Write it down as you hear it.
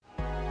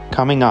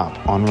Coming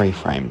up on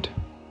Reframed.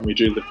 We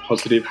do live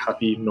positive,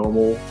 happy,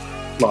 normal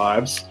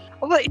lives.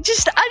 Well, I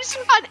just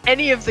didn't find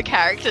any of the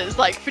characters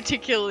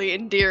particularly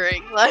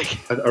endearing. I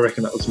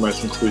reckon that was the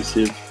most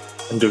inclusive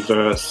and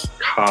diverse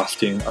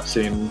casting I've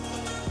seen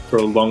for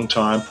a long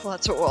time. Well,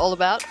 that's what we're all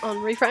about on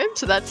Reframed,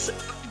 so that's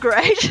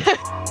great.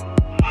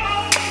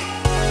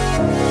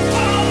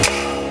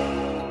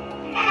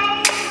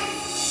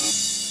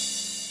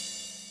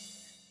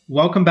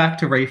 Welcome back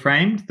to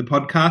Reframed, the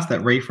podcast that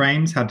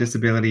reframes how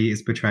disability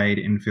is portrayed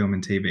in film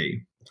and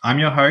TV. I'm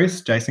your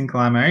host, Jason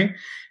Calamo,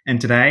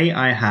 and today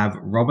I have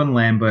Robin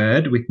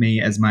Lambert with me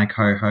as my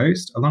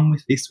co-host, along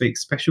with this week's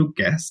special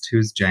guest, who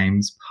is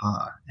James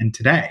Parr. And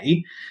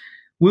today,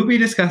 we'll be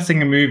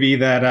discussing a movie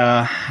that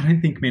I don't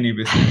think many of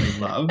us really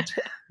loved,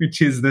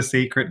 which is The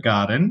Secret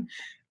Garden.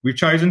 We've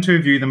chosen to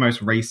review the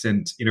most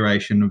recent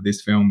iteration of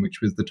this film,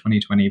 which was the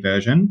 2020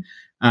 version.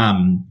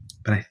 But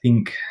I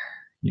think,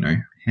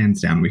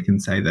 hands down, we can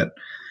say that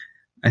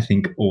I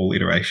think all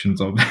iterations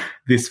of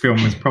this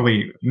film was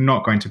probably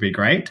not going to be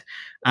great.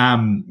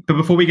 But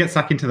before we get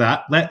stuck into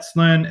that, let's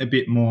learn a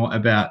bit more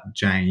about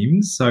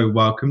James. So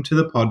welcome to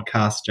the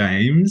podcast,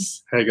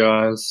 James. Hey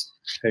guys,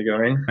 how you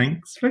going?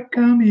 Thanks for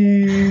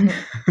coming.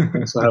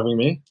 Thanks for having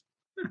me.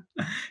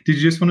 Did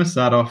you just want to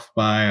start off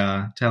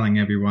by telling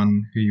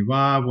everyone who you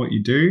are, what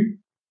you do?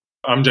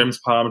 I'm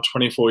James Parr. I'm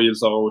 24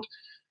 years old.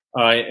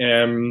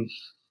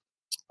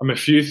 I'm a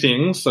few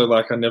things, so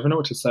I never know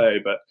what to say,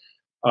 but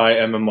I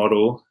am a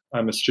model.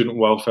 I'm a student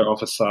welfare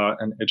officer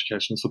and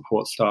education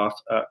support staff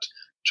at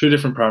 2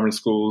 different primary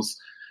schools.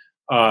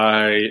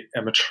 I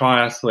am a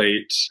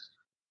triathlete.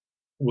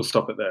 We'll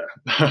stop it there.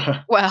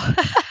 Wow.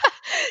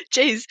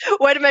 Jeez,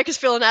 way to make us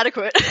feel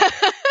inadequate.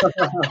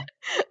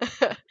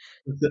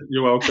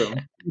 You're welcome.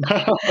 Do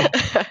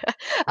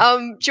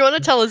you want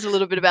to tell us a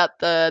little bit about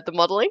the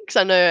modelling?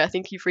 Because I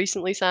think you've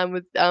recently signed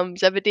with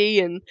Zebedee,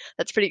 and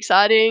that's pretty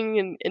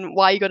exciting, and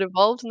why you got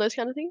involved and those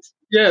kind of things.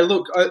 Yeah,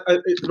 look,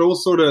 it all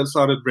sort of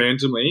started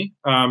randomly.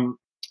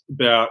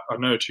 About,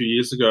 2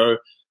 years ago,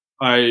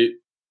 I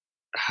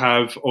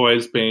have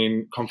always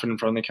been confident in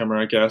front of the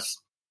camera, I guess.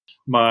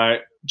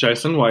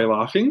 Jason, why are you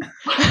laughing?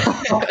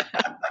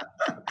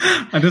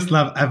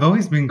 I've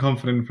always been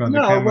confident in front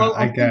of the camera,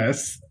 I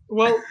guess.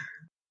 Well,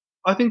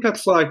 I think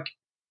that's an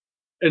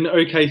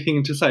okay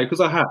thing to say, because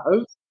I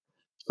have.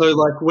 So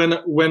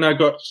when I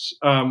got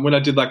when I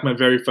did my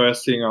very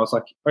first thing, I was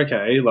like,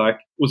 okay, it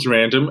was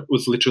random. It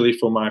was literally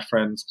for my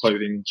friend's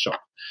clothing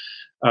shop,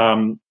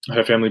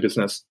 her family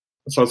business.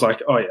 So I was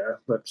like, oh yeah,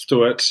 let's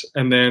do it.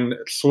 And then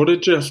it sort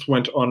of just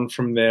went on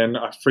from then.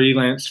 I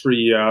freelanced for a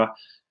year,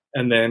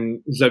 and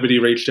then Zebedee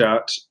reached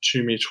out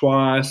to me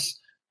twice.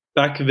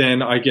 Back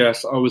then, I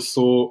guess I was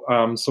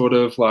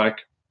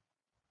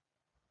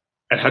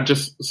it had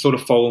just sort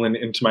of fallen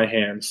into my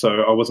hands,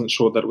 so I wasn't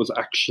sure that it was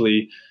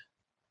actually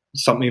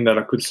something that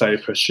I could say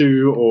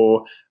pursue,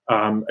 or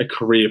a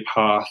career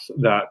path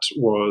that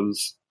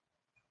was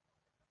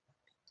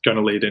going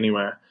to lead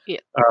anywhere. Yeah.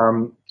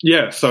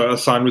 So I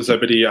signed with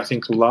Zebedee, I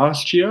think,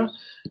 last year,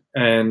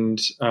 and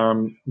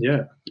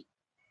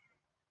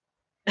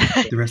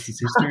The rest is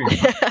history.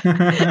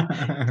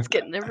 It's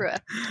getting everywhere.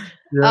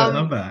 Yeah, I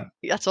love that.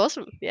 That's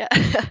awesome. Yeah.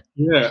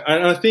 Yeah,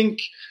 and I think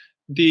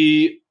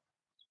the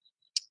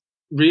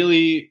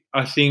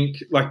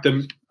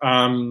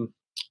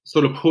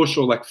sort of push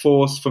or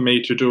force for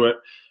me to do it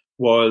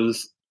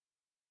was,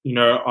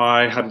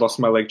 I had lost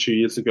my leg 2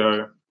 years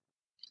ago,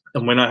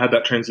 and when I had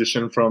that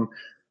transition from,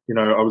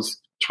 I was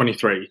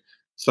 23,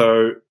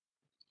 so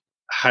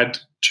had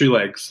 2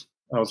 legs.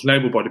 I was an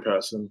able-bodied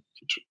person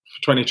for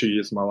 22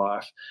 years of my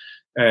life,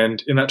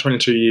 and in that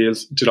 22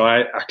 years, did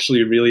I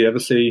actually really ever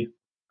see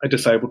a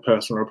disabled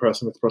person or a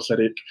person with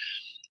prosthetic?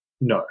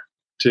 No.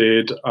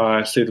 Did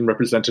I see them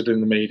represented in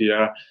the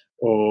media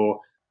or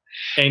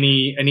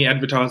any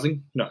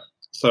advertising? No.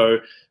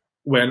 So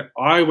when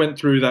I went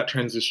through that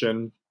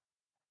transition,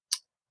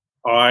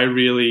 I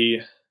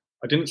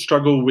didn't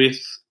struggle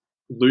with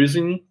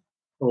losing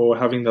or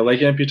having the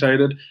leg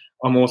amputated.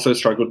 I'm also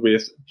struggled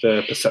with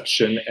the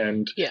perception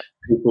and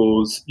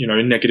people's,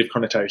 negative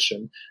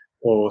connotation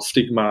or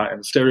stigma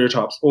and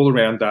stereotypes all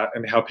around that,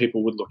 and how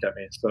people would look at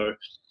me. So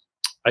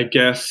I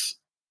guess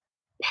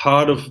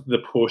part of the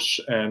push,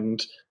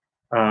 and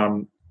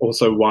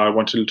also why I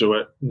wanted to do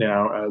it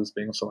now as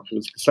being someone who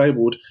was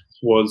disabled,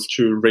 was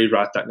to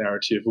rewrite that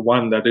narrative.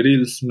 One, that it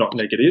is not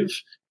negative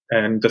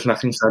and there's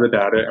nothing sad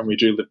about it, and we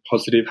do live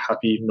positive,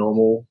 happy,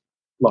 normal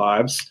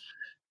lives,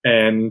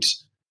 and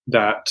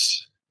that,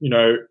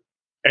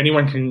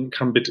 anyone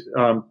can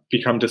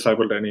become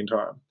disabled at any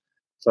time.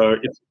 So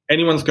if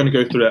anyone's going to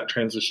go through that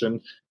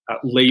transition,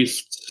 at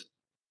least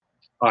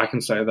I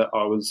can say that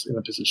I was in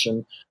a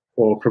position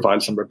or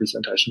provide some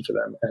representation for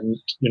them, and,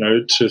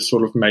 to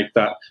sort of make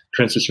that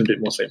transition a bit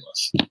more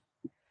seamless.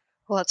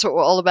 Well, that's what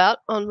we're all about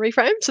on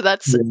Reframe, so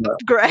that's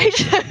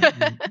great.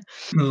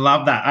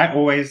 Love that. I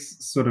always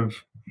sort of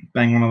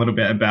bang on a little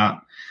bit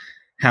about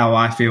how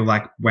I feel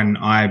like when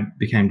I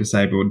became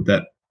disabled,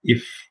 that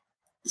if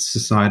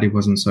society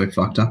wasn't so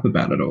fucked up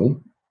about it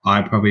all,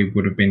 I probably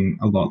would have been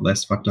a lot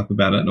less fucked up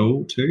about it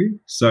all too.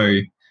 So,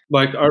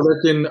 like, I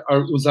reckon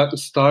it was at the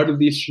start of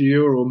this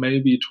year or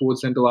maybe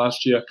towards the end of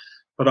last year,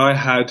 but I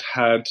had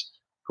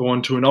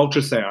gone to an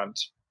ultrasound.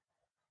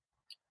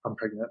 I'm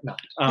pregnant. No.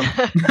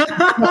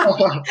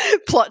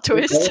 Plot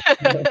twist.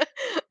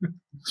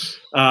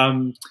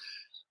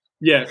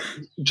 Yeah,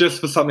 just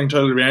for something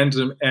totally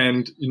random.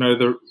 And, you know,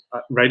 the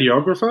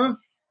radiographer?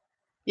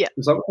 Yeah.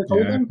 Is that what they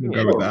call them? We'll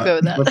go with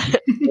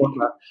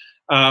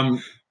that.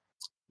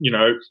 You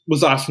know,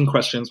 was asking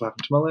questions, what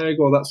happened to my leg,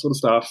 all that sort of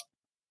stuff.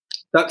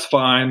 That's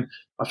fine.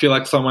 I feel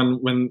like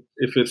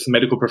if it's a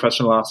medical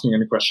professional asking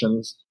any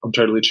questions, I'm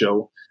totally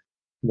chill.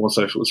 More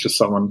so if it was just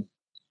someone,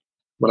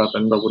 what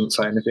happened, I wouldn't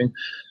say anything.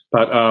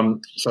 But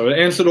so I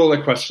answered all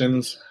their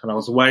questions, and I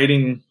was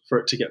waiting for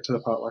it to get to the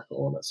part like,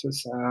 oh, that's so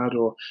sad,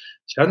 or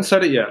she hadn't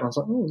said it yet. And I was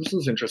like, oh, this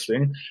is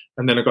interesting.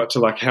 And then I got to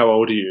like, how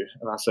old are you?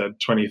 And I said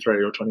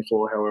 23 or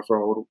 24,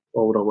 however old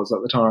I was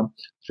at the time.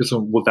 She said,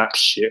 well, that's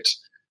shit.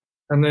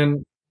 And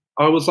then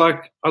I was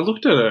like, I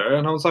looked at her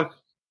and I was like,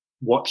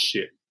 what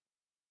shit?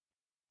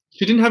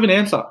 She didn't have an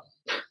answer.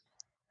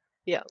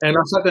 Yeah. And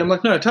I sat there, I'm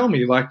like, no, tell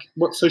me, like,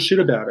 what's so shit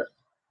about it?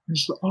 And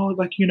she's like, oh,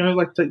 like, you know,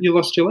 like that you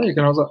lost your leg.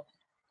 And I was like,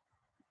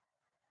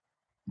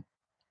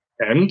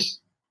 and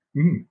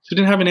she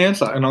didn't have an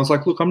answer. And I was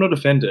like, look, I'm not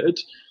offended.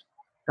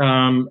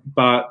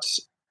 But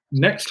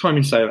next time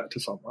you say that to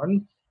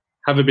someone,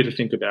 have a bit of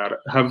think about it.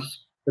 Have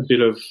a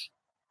bit of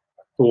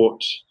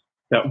thought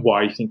about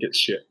why you think it's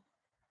shit.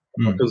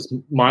 Because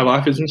my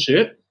life isn't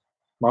shit.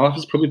 My life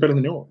is probably better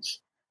than yours.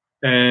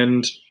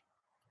 And,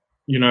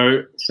 you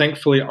know,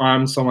 thankfully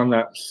I'm someone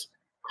that's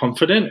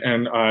confident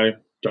and I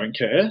don't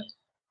care.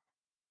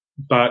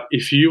 But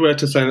if you were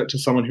to say that to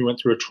someone who went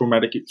through a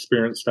traumatic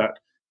experience that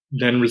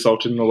then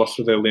resulted in the loss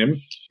of their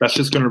limb, that's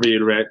just going to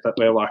reiterate that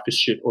their life is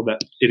shit or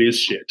that it is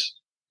shit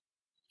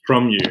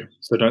from you.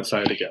 So don't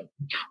say it again.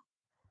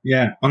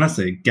 Yeah,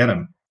 honestly, get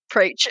them.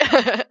 Preach.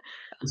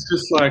 It's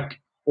just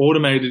like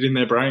automated in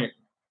their brain.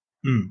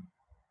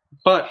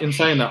 But in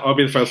saying that, I'll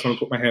be the first one to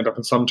put my hand up,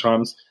 and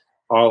sometimes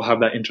I'll have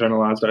that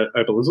internalized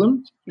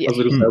ableism as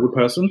a disabled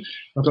person.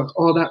 I'm like,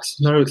 oh,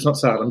 it's not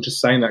sad. I'm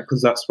just saying that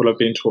because that's what I've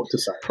been taught to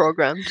say.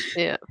 Programmed,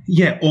 yeah.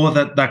 Yeah, or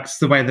that's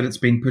the way that it's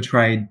been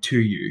portrayed to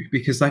you.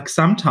 Because, like,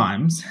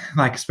 sometimes,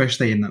 like,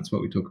 especially, and that's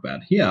what we talk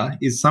about here,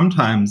 is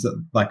sometimes,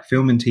 like,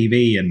 film and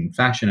TV and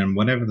fashion and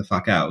whatever the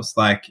fuck else,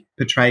 like,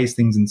 portrays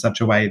things in such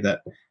a way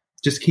that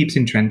just keeps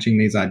entrenching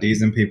these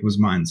ideas in people's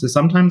minds. So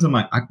sometimes I'm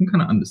like, I can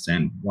kind of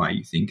understand why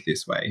you think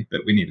this way,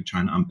 but we need to try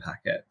and unpack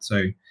it. So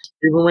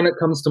even when it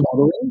comes to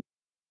modeling,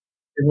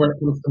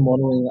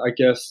 I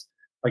guess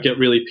I get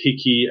really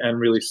picky and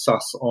really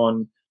sus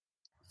on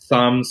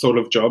some sort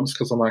of jobs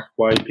because I'm like,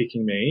 why are you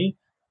picking me?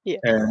 Yeah.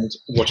 And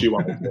what do you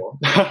want me for?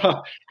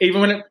 Even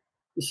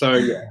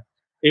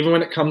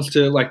when it comes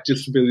to like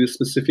disability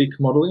specific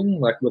modeling,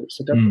 like whether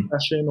it's adaptive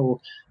fashion or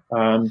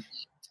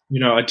you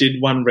know, I did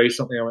one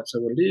recently. I won't say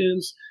what it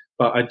is,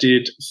 but I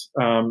did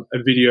a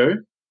video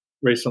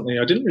recently.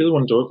 I didn't really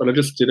want to do it, but I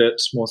just did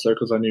it more so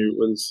because I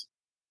knew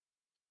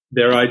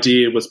their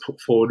idea was put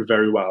forward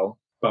very well.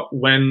 But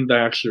when they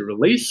actually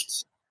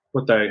released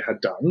what they had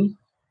done,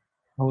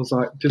 I was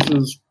like,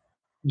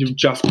 you've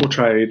just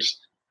portrayed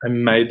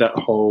and made that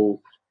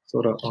whole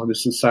sort of, oh,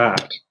 this is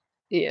sad.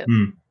 Yeah.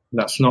 And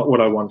that's not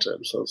what I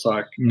wanted. So it's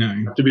like, no,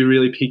 you have to be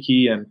really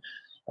picky. And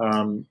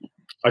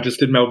I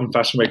just did Melbourne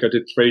Fashion Week. I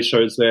did 3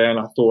 shows there, and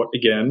I thought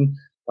again,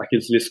 like,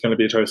 is this going to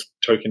be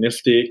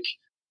tokenistic?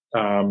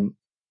 Are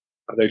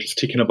they just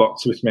ticking a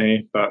box with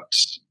me? But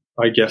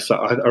I guess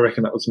I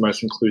reckon that was the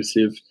most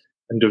inclusive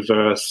and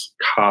diverse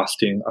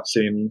casting I've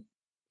seen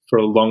for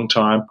a long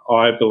time.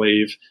 I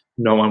believe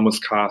no one was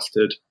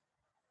casted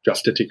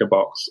just to tick a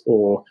box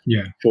or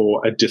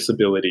for a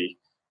disability.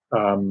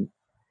 No,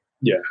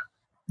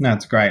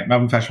 it's great.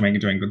 Melbourne Fashion Week are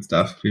doing good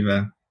stuff. We've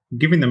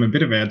giving them a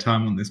bit of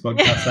airtime on this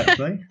podcast,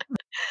 actually.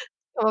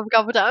 A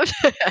couple of times.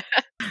 They're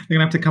going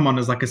to have to come on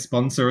as like a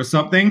sponsor or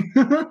something.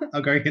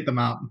 I'll go hit them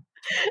up.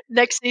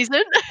 Next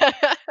season?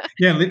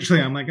 Yeah,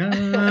 literally. I'm like,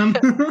 No,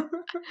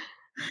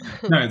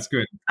 it's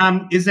good.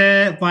 Is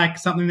there like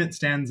something that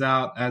stands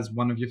out as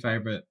one of your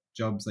favourite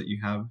jobs that you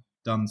have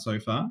done so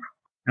far?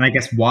 And I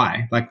guess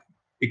why? Like,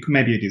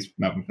 maybe it is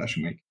Melbourne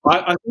Fashion Week.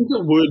 I think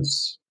it would.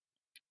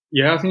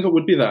 Yeah, I think it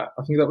would be that.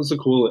 I think that was the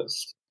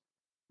coolest.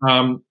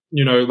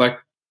 You know, like,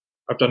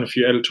 I've done a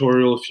few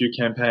editorial, a few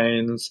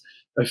campaigns,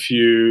 a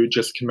few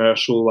just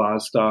commercial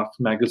stuff,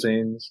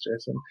 magazines,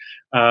 Jason.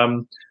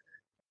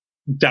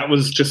 That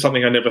was just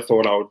something I never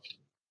thought I would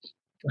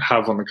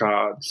have on the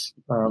cards.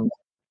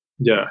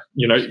 You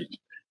know,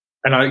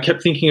 and I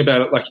kept thinking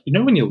about it like, you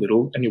know, when you're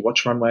little and you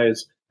watch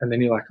runways and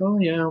then you're like, oh,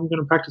 yeah, I'm going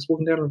to practice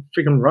walking down a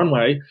freaking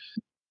runway.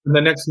 And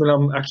the next minute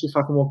I'm actually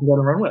fucking walking down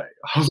a runway.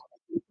 I was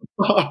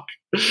like, fuck.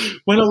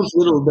 When I was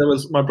little,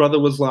 my brother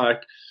was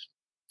like,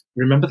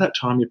 remember that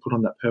time you put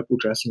on that purple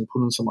dress and you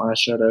put on some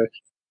eyeshadow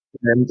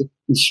and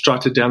you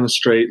strutted down the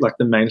street, like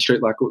the main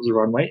street, like it was a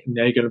runway, and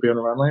now you're going to be on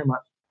a runway? I'm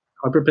like,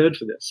 I prepared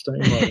for this.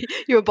 Don't you worry.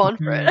 You were born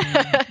for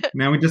it.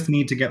 Now we just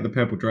need to get the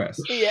purple dress.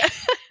 Yeah.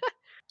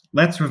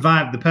 Let's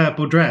revive the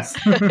purple dress.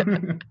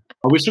 I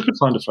wish I could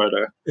find a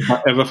photo, if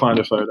I ever find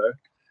a photo.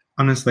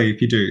 Honestly,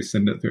 if you do,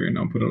 send it through and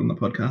I'll put it on the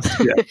podcast.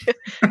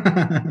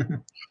 Yeah.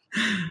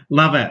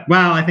 Love it.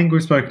 Well, I think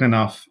we've spoken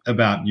enough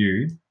about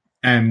you.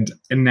 And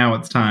now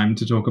it's time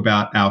to talk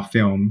about our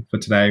film for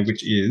today,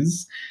 which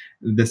is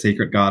The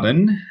Secret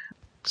Garden.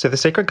 So The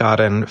Secret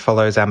Garden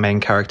follows our main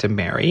character,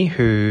 Mary,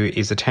 who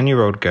is a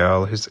 10-year-old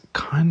girl who's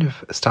kind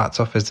of starts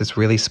off as this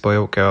really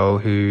spoiled girl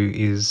who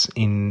is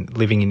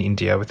living in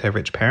India with her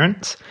rich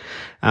parents.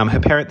 Her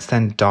parents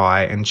then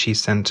die and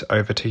she's sent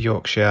over to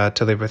Yorkshire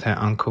to live with her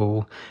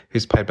uncle,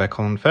 who's played by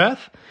Colin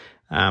Firth.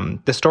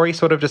 The story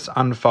sort of just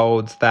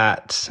unfolds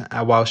that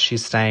while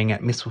she's staying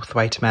at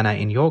Misselthwaite Manor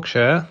in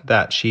Yorkshire,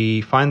 that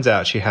she finds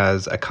out she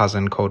has a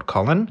cousin called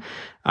Colin.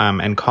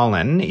 And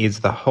Colin is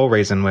the whole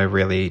reason we're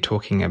really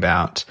talking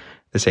about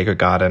The Secret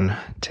Garden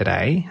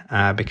today,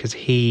 because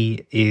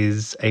he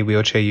is a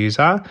wheelchair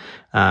user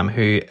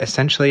who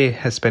essentially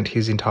has spent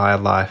his entire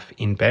life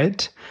in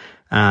bed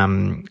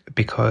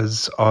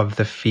because of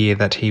the fear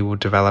that he will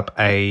develop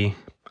I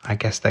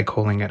guess they're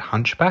calling it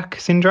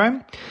hunchback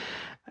syndrome.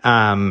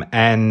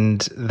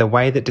 And the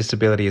way that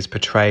disability is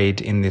portrayed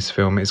in this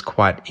film is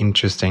quite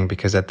interesting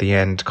because at the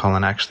end,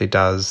 Colin actually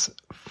does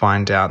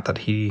find out that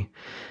he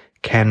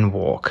can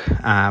walk.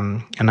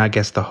 And I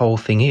guess the whole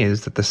thing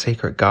is that The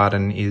Secret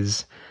Garden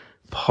is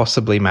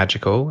possibly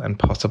magical and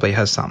possibly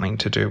has something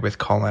to do with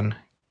Colin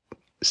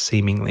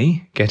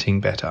seemingly getting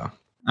better.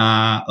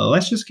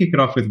 Let's just kick it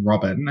off with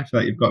Robin. I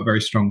feel like you've got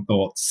very strong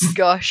thoughts.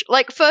 Gosh,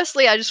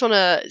 firstly, I just want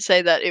to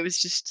say that it was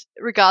just,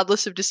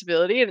 regardless of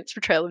disability and its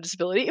portrayal of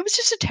disability, it was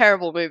just a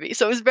terrible movie.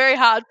 So it was very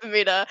hard for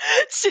me to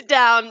sit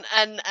down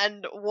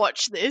and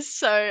watch this.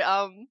 So,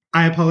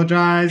 I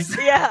apologize.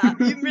 Yeah,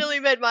 you really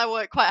made my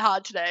work quite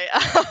hard today.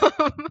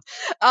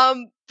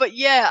 But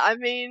yeah, I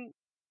mean,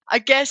 I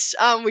guess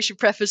we should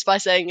preface by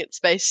saying it's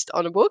based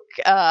on a book,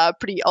 a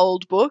pretty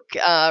old book,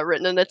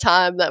 written in a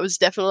time that was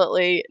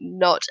definitely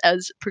not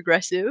as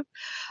progressive.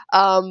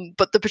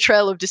 But the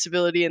portrayal of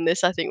disability in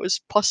this, I think,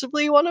 was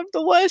possibly one of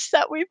the worst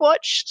that we've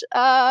watched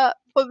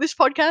for this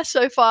podcast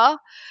so far.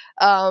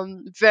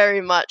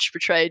 Very much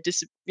portrayed,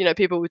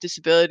 people with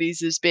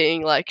disabilities as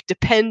being like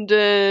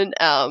dependent,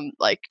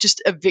 like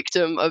just a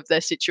victim of their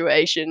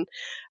situation.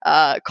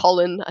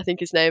 Colin, I think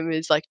his name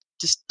is, like,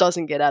 just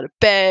doesn't get out of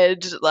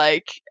bed,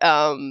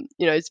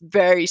 it's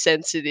very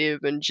sensitive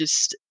and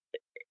just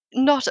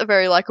not a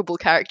very likable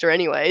character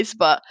anyways,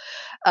 but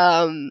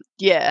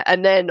yeah,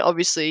 and then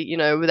obviously,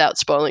 without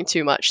spoiling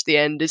too much, the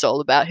end is all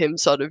about him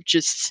sort of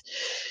just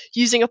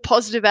using a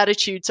positive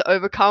attitude to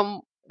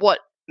overcome what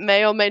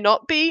may or may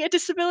not be a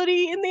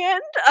disability in the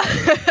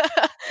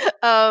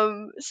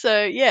end.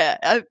 So yeah,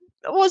 I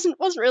wasn't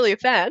really a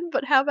fan,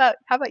 but how about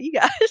you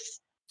guys?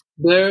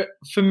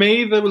 For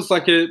me, there was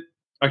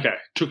okay,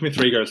 took me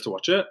 3 goes to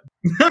watch it.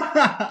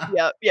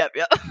 Yep.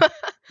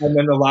 And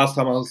then the last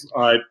time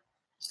I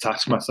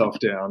sat myself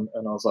down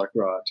and I was like,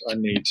 right, I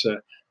need to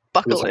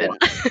buckle in.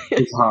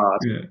 It's hard.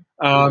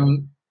 Yeah.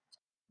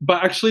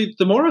 But actually,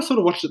 the more I sort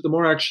of watched it, the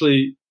more I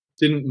actually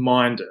didn't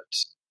mind it.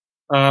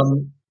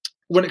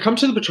 When it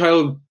comes to the portrayal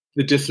of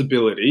the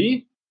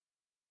disability,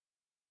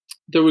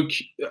 there were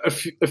a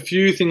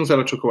few things that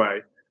I took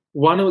away.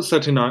 One, it was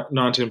set in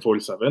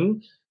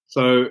 1947.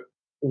 So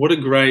what a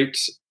great...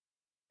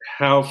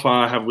 how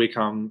far have we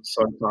come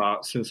so far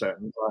since then?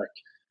 Like,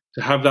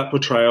 to have that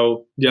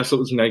portrayal, yes, it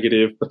was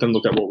negative, but then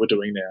look at what we're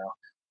doing now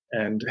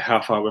and how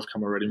far we've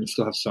come already. We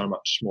still have so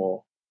much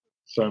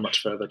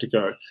further to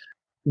go.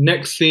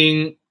 Next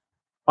thing,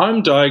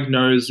 I'm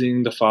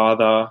diagnosing the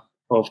father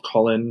of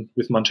Colin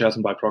with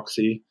Munchausen by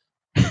proxy.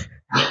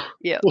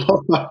 Yeah.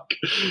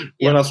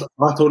 When I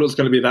thought it was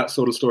going to be that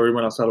sort of story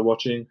when I started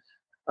watching.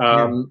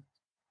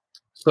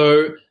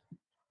 So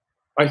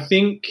I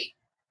think...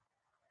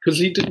 because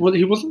he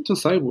wasn't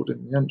disabled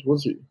in the end,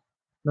 was he?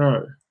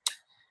 No.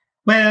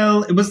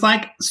 Well, it was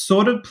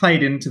sort of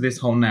played into this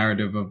whole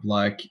narrative of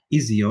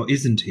is he or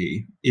isn't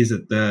he? Is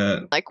it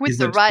the... with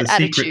the right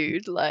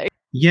attitude,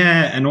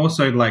 Yeah, and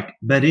also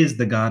that is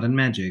the garden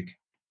magic,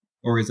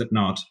 or is it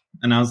not?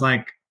 And I was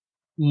like...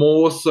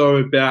 more so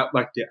about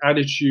the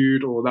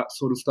attitude or that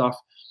sort of stuff.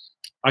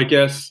 I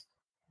guess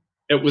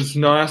it was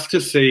nice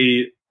to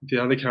see the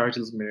other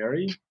characters,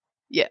 Mary.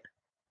 Yeah.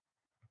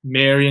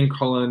 Mary and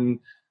Colin...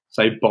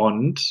 say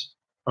bond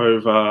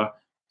over,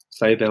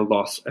 say, their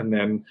loss, and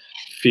then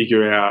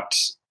figure out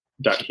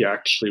that he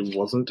actually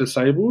wasn't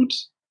disabled.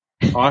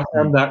 I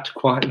found that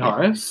quite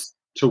nice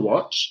to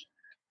watch.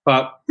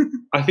 But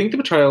I think the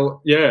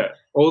portrayal, it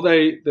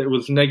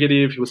was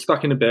negative. He was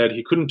stuck in a bed.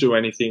 He couldn't do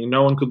anything.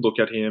 No one could look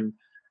at him.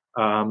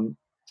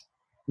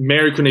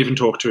 Mary couldn't even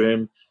talk to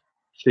him.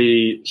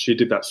 She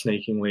did that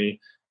sneakingly.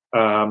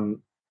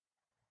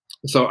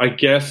 So I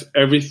guess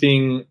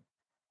everything...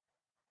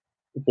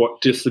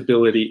 what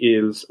disability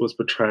is was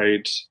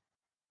portrayed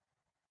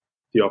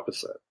the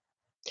opposite.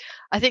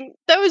 I think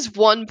there was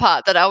one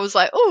part that I was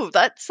like, oh,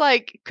 that's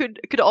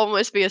could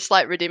almost be a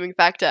slight redeeming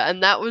factor,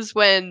 and that was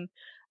when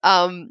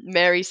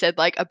Mary said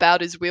like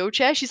about his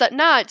wheelchair. She's like,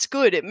 nah, it's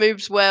good. It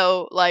moves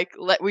well. Like,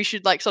 we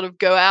should like sort of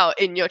go out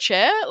in your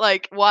chair.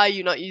 Like, why are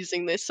you not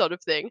using this sort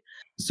of thing?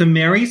 So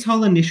Mary's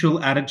whole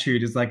initial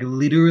attitude is like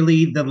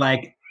literally the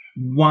like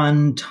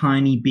one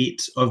tiny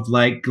bit of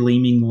like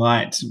gleaming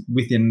light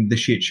within the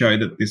shit show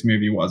that this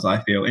movie was,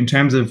 I feel, in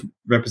terms of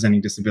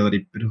representing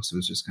disability, but also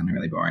was just kind of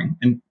really boring.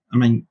 And I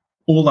mean,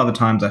 all other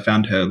times I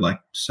found her like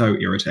so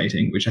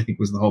irritating, which I think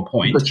was the whole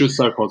point. But she was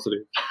so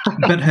positive.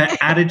 But her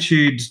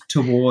attitude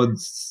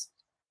towards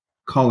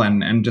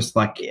Colin and just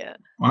like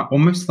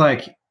almost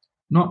like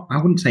not, I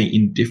wouldn't say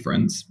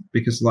indifference,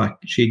 because like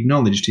she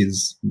acknowledged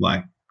his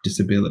like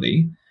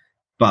disability,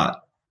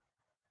 but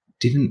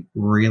didn't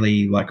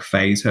really like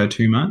phase her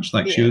too much.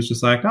 Like she was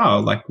just like, oh,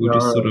 like we'll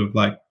just sort of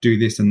like do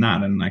this and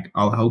that and like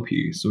I'll help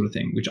you sort of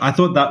thing, which I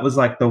thought that was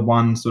like the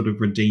one sort of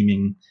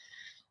redeeming.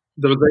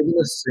 There was even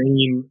a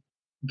scene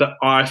that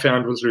I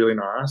found was really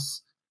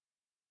nice.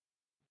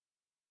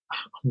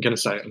 I'm going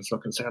to say it, and it's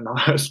not going to sound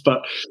nice,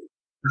 but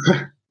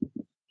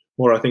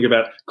more I think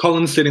about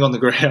Colin sitting on the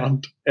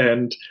ground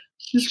and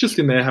she's just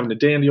in there having a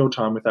dandy old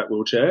time with that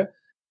wheelchair.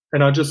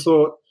 And I just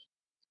thought,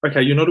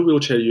 okay, you're not a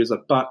wheelchair user,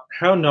 but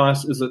how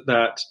nice is it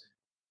that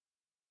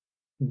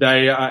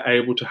they are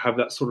able to have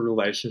that sort of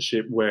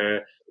relationship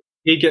where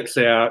he gets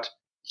out,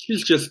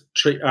 she's just,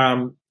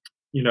 you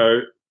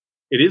know,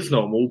 it is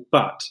normal,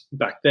 but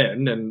back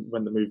then, and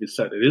when the movie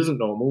said it isn't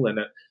normal and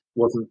it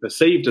wasn't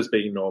perceived as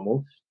being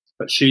normal,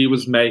 but she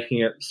was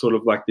making it sort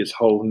of like this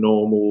whole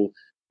normal,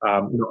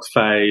 not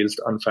phased,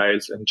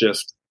 unfazed, and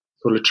just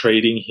sort of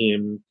treating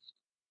him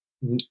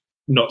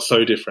not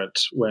so different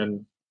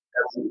when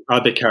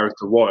other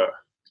character were.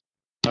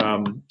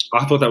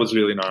 I thought that was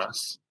really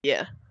nice.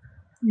 Yeah.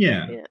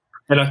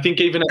 And I think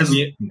even at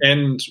the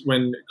end,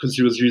 because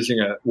he was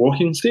using a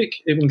walking stick,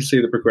 even to see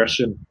the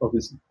progression of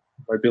his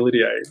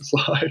mobility aids,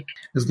 like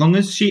as long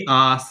as she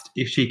asked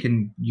if she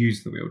can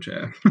use the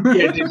wheelchair.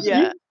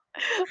 Yeah.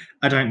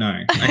 I don't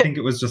know. I think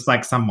it was just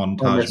like some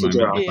montage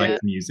moment with like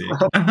music.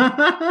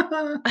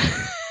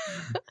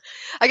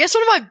 I guess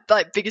one of my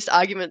like biggest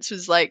arguments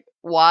was like,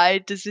 why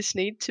does this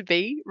need to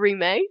be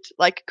remade?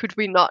 Like, could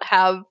we not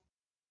have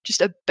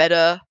just a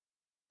better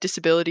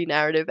disability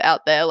narrative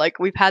out there? Like,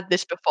 we've had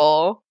this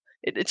before.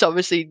 It's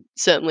obviously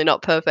certainly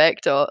not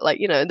perfect, or like,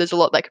 you know, there's a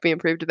lot that could be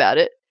improved about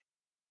it.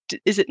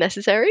 Is it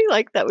necessary,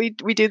 like, that we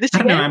do this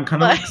again? I don't know. I'm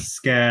kind of like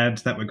scared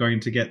that we're going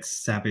to get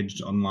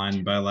savaged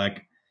online by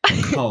like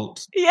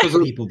cult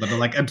people that are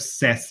like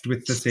obsessed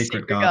with The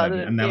Secret Garden,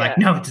 and they're like,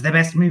 no, it's the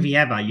best movie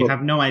ever. You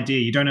have no idea.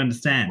 You don't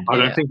understand. I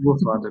don't think we'll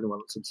find anyone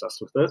that's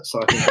obsessed with it. So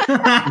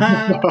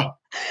I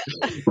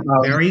think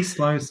very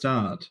slow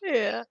start.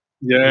 Yeah.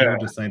 I'll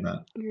just say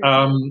that.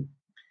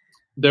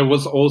 There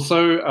was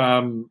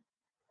also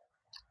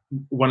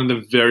one of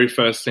the very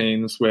first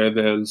scenes where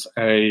there's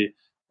an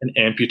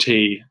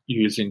amputee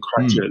using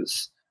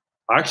crutches.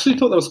 I actually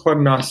thought that was quite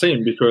a nice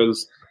scene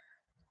because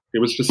it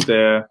was just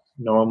there.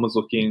 No one was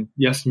looking.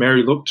 Yes,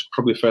 Mary looked,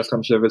 probably the first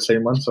time she'd ever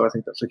seen one, so I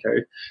think that's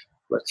okay.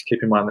 Let's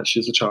keep in mind that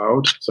she's a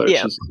child. So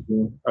she's,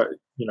 you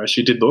know,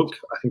 she did look.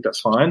 I think that's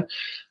fine.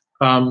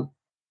 But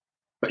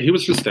he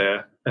was just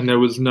there, and there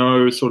was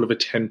no sort of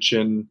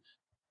attention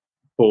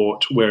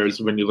brought,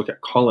 whereas when you look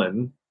at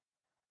Colin,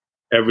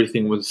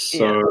 everything was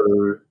so...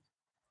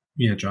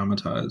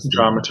 dramatized.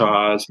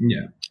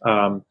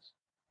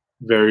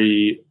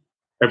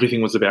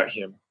 Everything was about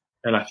him.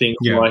 And I think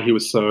why he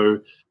was so...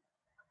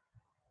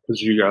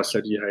 Because you guys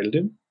said you hated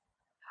him.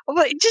 Well,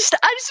 I just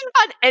didn't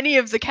find any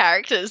of the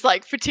characters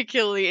like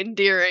particularly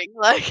endearing.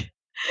 Like,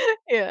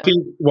 I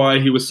think why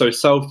he was so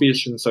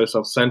selfish and so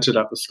self-centered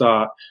at the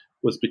start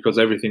was because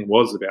everything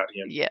was about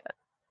him. Yeah.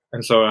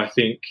 And so I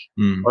think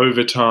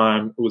over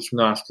time it was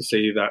nice to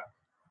see that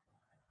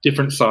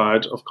different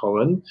side of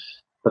Colin.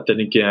 But then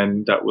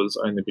again, that was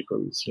only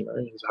because, you know,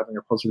 he's having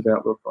a positive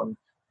outlook on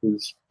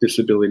his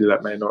disability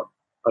that may not,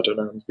 I don't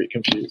know, I'm a bit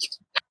confused.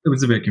 It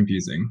was a bit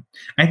confusing.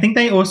 I think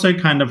they also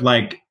kind of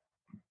like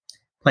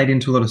played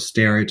into a lot of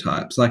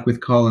stereotypes. Like with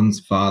Colin's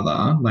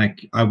father,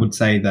 like I would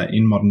say that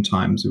in modern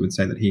times we would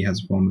say that he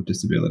has a form of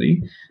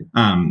disability,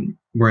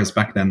 whereas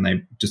back then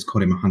they just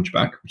called him a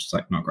hunchback, which is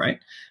like not great.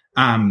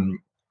 And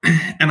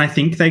I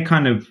think they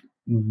kind of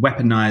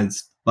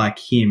weaponized like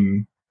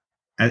him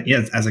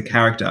as a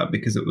character,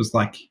 because it was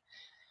like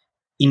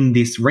in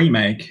this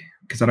remake,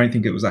 because I don't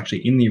think it was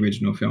actually in the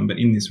original film, but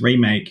in this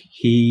remake,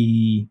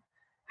 he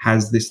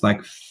has this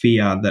like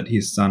fear that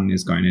his son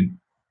is going to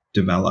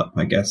develop,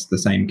 I guess, the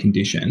same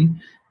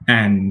condition,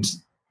 and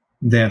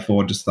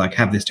therefore just like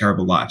have this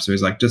terrible life. So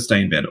he's like, just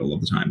stay in bed all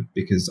of the time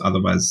because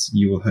otherwise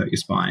you will hurt your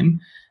spine.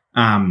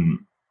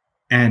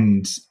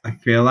 And I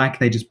feel like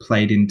they just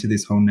played into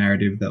this whole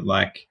narrative that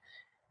like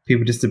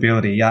people with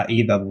disability are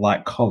either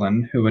like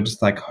Colin, who are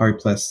just like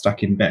hopeless,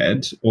 stuck in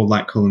bed, or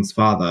like Colin's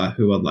father,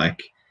 who are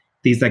like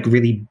these like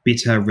really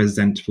bitter,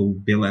 resentful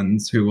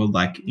villains who will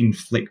like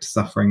inflict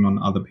suffering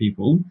on other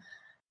people.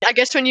 I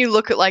guess when you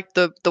look at like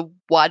the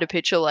wider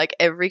picture, like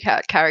every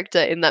character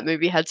in that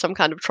movie had some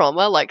kind of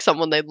trauma, like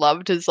someone they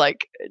loved has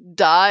like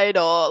died,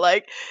 or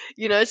like,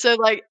 you know, so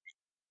like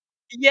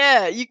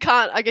Yeah, you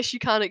can't. I guess you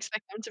can't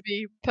expect them to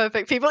be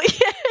perfect people.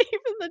 Yeah,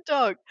 even the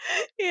dog.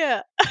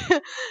 Yeah.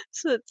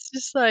 So it's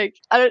just like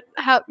I don't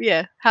how.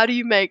 Yeah, how do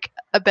you make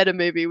a better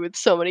movie with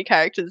so many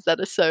characters that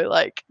are so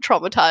like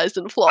traumatized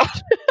and flawed?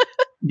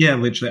 Yeah,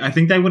 literally. I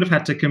think they would have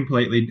had to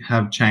completely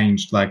have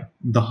changed like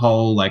the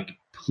whole like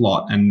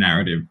plot and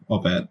narrative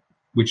of it,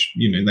 which,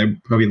 you know, they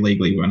probably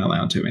legally weren't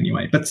allowed to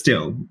anyway. But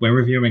still, we're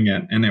reviewing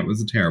it and it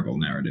was a terrible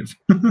narrative.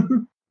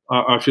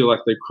 I feel like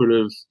they could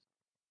have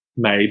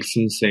made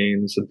some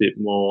scenes a bit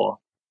more,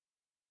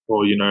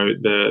 or you know,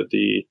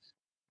 the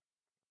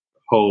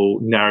whole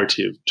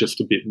narrative just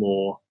a bit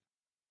more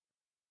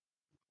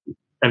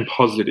and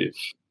positive.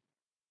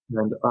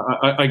 And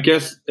I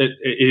guess it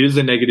is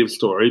a negative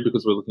story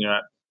because we're looking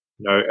at,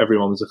 you know,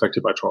 everyone was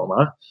affected by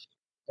trauma.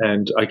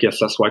 And I guess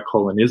that's why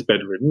Colin is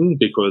bedridden,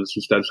 because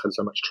his dad's had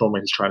so much trauma,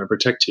 he's trying to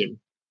protect him.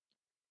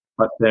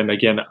 But then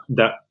again,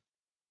 that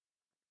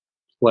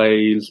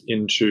plays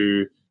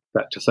into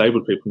that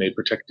disabled people need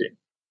protecting,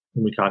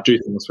 and we can't do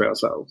things for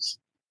ourselves.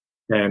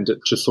 And it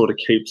just sort of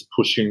keeps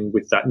pushing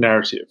with that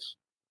narrative.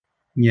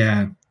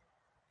 Yeah.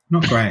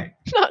 Not great.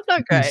 Not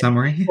In great.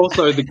 summary.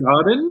 Also, the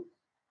garden,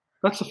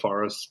 that's a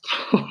forest.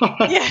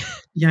 Yeah.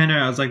 Yeah, I know.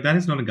 I was like, that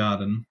is not a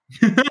garden.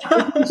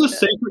 It's a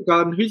secret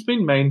garden. Who's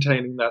been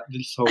maintaining that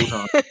this whole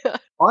time?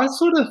 I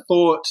sort of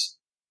thought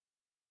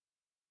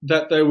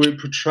that they were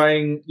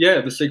portraying,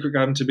 the secret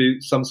garden to be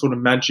some sort of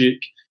magic,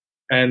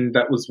 and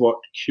that was what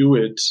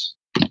cured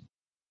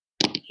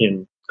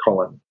him,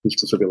 Colin, his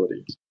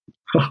disability.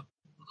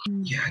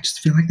 Yeah, I just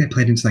feel like they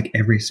played into like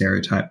every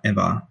stereotype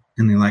ever,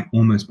 and they like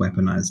almost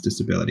weaponized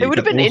disability. It would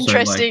have but been also,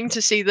 interesting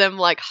to see them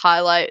like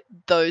highlight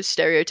those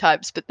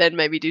stereotypes, but then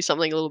maybe do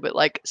something a little bit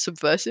like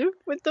subversive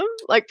with them.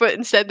 Like, but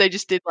instead they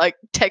just did like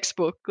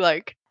textbook,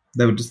 like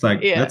they were just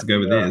like, Yeah. let's go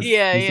with this.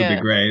 Yeah, this will yeah.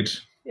 be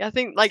great. I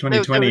think like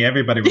 2020,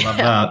 everybody will love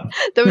that.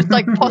 there was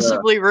like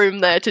possibly room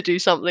there to do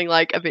something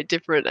like a bit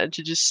different and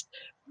to just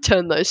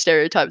turn those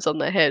stereotypes on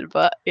their head.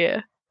 But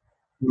yeah.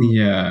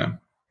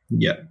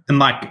 Yeah. And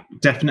like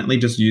definitely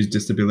just use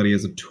disability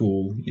as a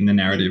tool in the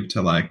narrative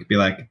to like be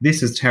like,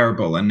 this is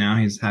terrible and now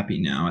he's happy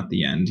now at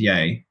the end.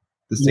 Yay.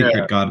 The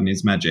secret garden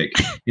is magic.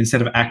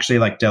 Instead of actually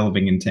like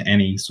delving into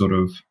any sort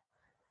of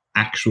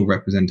actual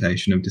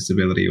representation of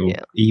disability or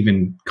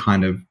even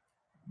kind of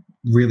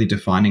really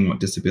defining what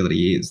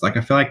disability is. Like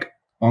I feel like,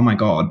 oh my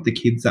God, the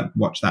kids that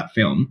watch that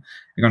film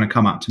are going to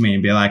come up to me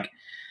and be like,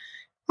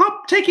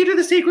 I'll take you to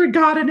the secret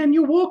garden and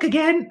you'll walk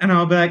again. And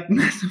I'll be like,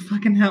 that's not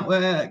fucking how it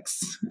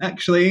works.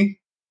 Actually,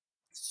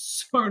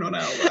 so not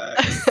how it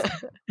works.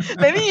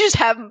 Maybe you just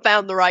haven't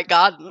found the right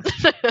garden.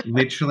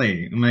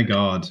 Literally. Oh my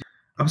God.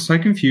 I was so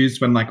confused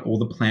when like all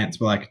the plants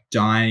were like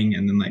dying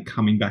and then like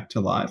coming back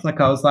to life.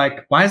 Like I was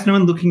like, why is no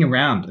one looking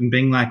around and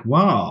being like,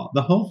 wow,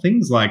 the whole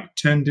thing's like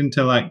turned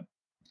into like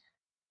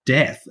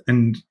death.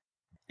 And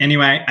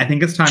anyway, I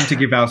think it's time to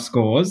give our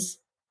scores.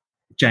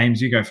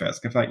 James, you go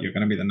first. I feel like you're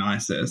going to be the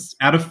nicest.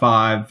 Out of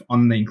 5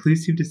 on the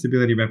inclusive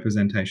disability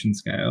representation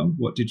scale,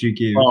 what did you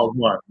give? Oh,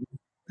 1.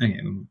 Okay,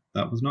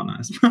 that was not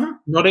nice.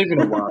 Not even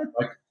a 1.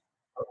 Like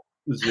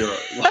 0.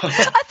 I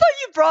thought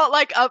you brought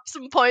like up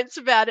some points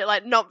about it,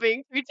 like not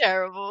being too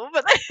terrible.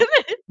 But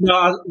No,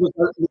 I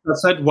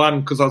said 1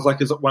 because I was like,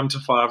 is it 1 to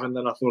 5? And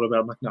then I thought about it,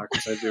 I'm like, no, I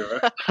can say 0.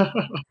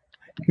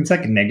 It's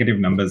like negative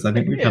numbers. I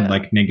think we've had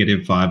like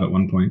 -5 at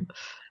one point.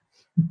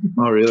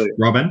 Oh, really?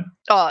 Robin?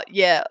 Oh,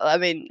 yeah. I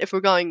mean, if we're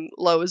going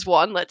low as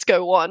 1, let's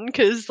go 1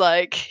 because,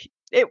 like,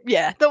 there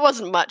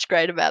wasn't much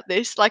great about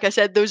this. Like I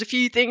said, there was a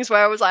few things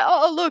where I was like,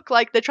 oh, look,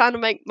 like they're trying to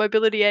make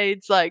mobility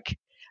aids like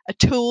a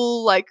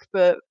tool, like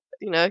for,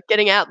 you know,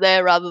 getting out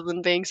there rather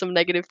than being some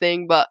negative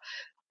thing. But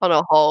on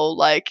a whole,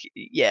 like,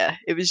 yeah,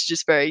 it was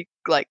just very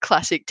like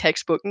classic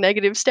textbook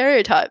negative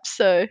stereotypes.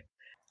 So,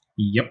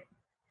 yep.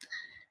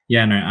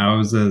 Yeah, no, I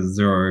was a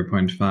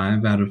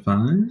 0.5 out of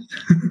 5.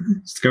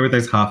 Just go with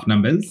those half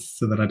numbers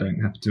so that I don't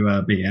have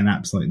to be an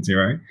absolute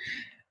 0.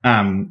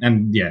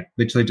 And yeah,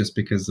 literally just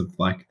because of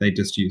like they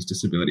just use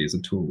disability as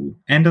a tool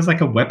and as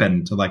like a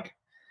weapon to like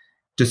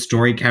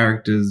destroy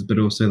characters, but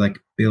also like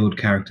build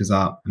characters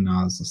up. And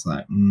I was just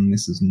like,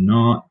 this is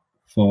not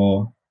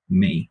for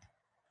me.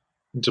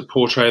 And to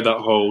portray that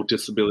whole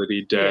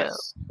disability, death,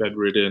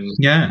 bedridden,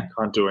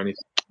 can't do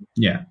anything.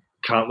 Yeah,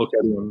 can't look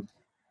at him.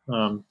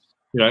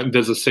 You know,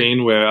 there's a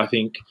scene where I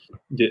think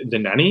the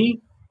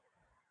nanny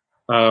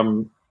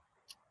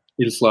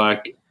is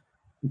like,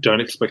 don't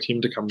expect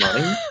him to come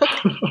running.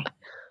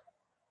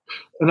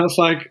 And I was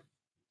like,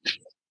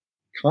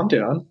 calm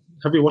down.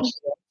 Have you watched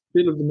that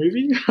bit of the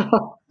movie?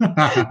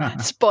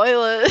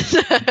 Spoilers.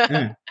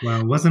 Yeah.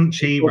 Well, wasn't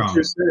she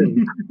wrong?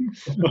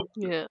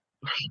 Yeah.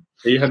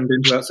 He hadn't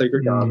been to that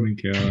secret garden. Oh, my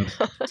God.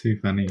 Too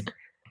funny.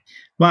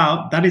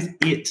 Well, that is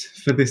it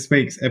for this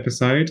week's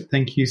episode.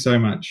 Thank you so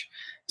much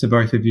to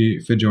both of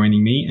you for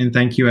joining me, and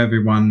thank you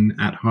everyone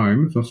at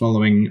home for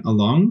following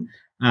along.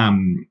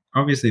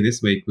 Obviously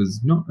this week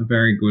was not a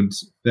very good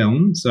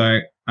film, so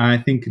I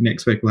think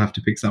next week we'll have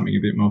to pick something a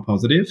bit more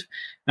positive.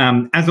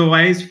 As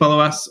always, follow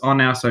us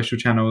on our social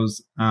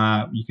channels.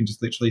 You can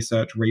just literally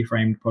search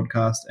Reframed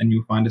Podcast and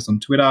you'll find us on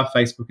Twitter,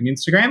 Facebook and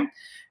Instagram.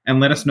 And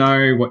let us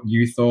know what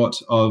you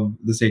thought of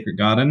The Secret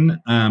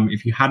Garden.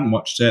 If you hadn't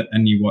watched it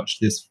and you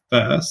watched this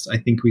first, I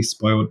think we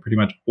spoiled pretty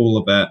much all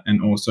of it.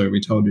 And also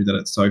we told you that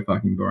it's so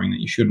fucking boring that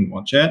you shouldn't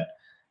watch it.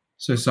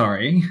 So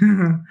sorry.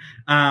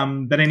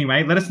 But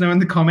anyway, let us know in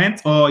the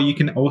comments, or you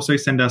can also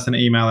send us an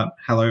email at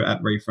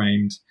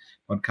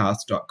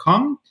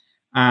hello@reframedpodcast.com.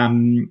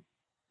 And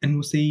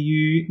we'll see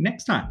you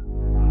next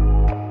time.